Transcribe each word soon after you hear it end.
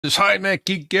Hi, Mac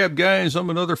Geek Gab, guys. I'm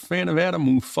another fan of Adam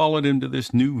who followed him to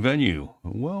this new venue.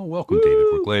 Well, welcome, David.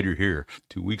 We're Woo! glad you're here.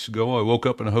 2 weeks ago, I woke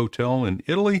up in a hotel in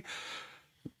Italy,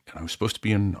 and I was supposed to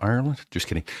be in Ireland. Just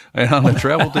kidding. And on a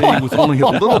travel day with only a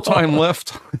little time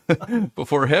left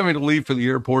before having to leave for the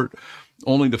airport,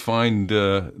 only to find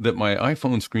that my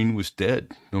iPhone screen was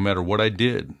dead, no matter what I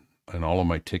did. And all of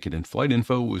my ticket and flight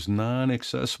info was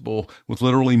non-accessible with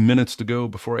literally minutes to go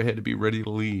before I had to be ready to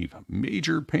leave.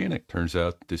 Major panic. Turns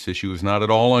out this issue is not at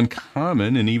all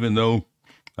uncommon, and even though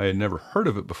I had never heard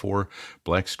of it before,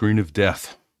 black screen of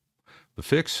death. The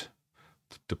fix?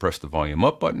 To press the volume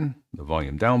up button, the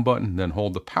volume down button, then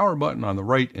hold the power button on the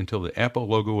right until the Apple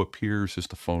logo appears as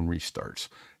the phone restarts.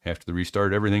 After the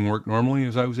restart, everything worked normally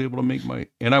as I was able to make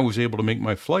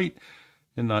my flight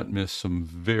and not miss some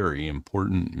very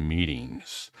important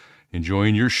meetings.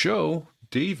 Enjoying your show,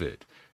 David.